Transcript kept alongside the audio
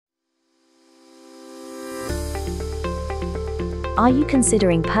Are you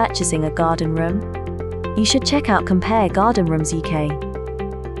considering purchasing a garden room? You should check out Compare Garden Rooms UK.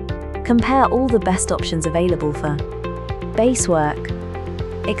 Compare all the best options available for basework,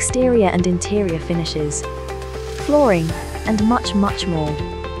 exterior and interior finishes, flooring, and much more.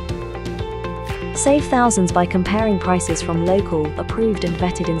 Save thousands by comparing prices from local, approved and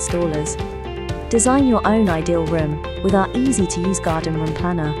vetted installers. Design your own ideal room with our easy-to-use garden room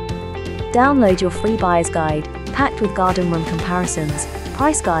planner. Download your free buyer's guide, packed with garden room comparisons,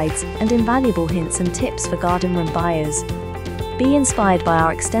 price guides, and invaluable hints and tips for garden room buyers. Be inspired by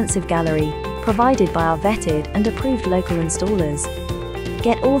our extensive gallery, provided by our vetted and approved local installers.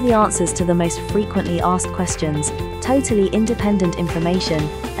 Get all the answers to the most frequently asked questions, totally independent information,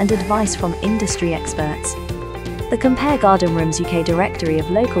 and advice from industry experts. The Compare Garden Rooms UK directory of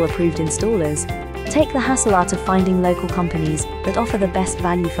local approved installers. Take the hassle out of finding local companies that offer the best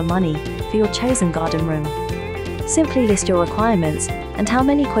value for money for your chosen garden room. Simply list your requirements and how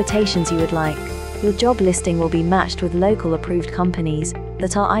many quotations you would like. Your job listing will be matched with local approved companies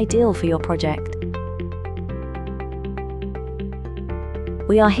that are ideal for your project.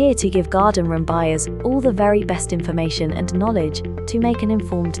 We are here to give garden room buyers all the very best information and knowledge to make an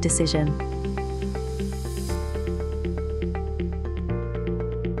informed decision.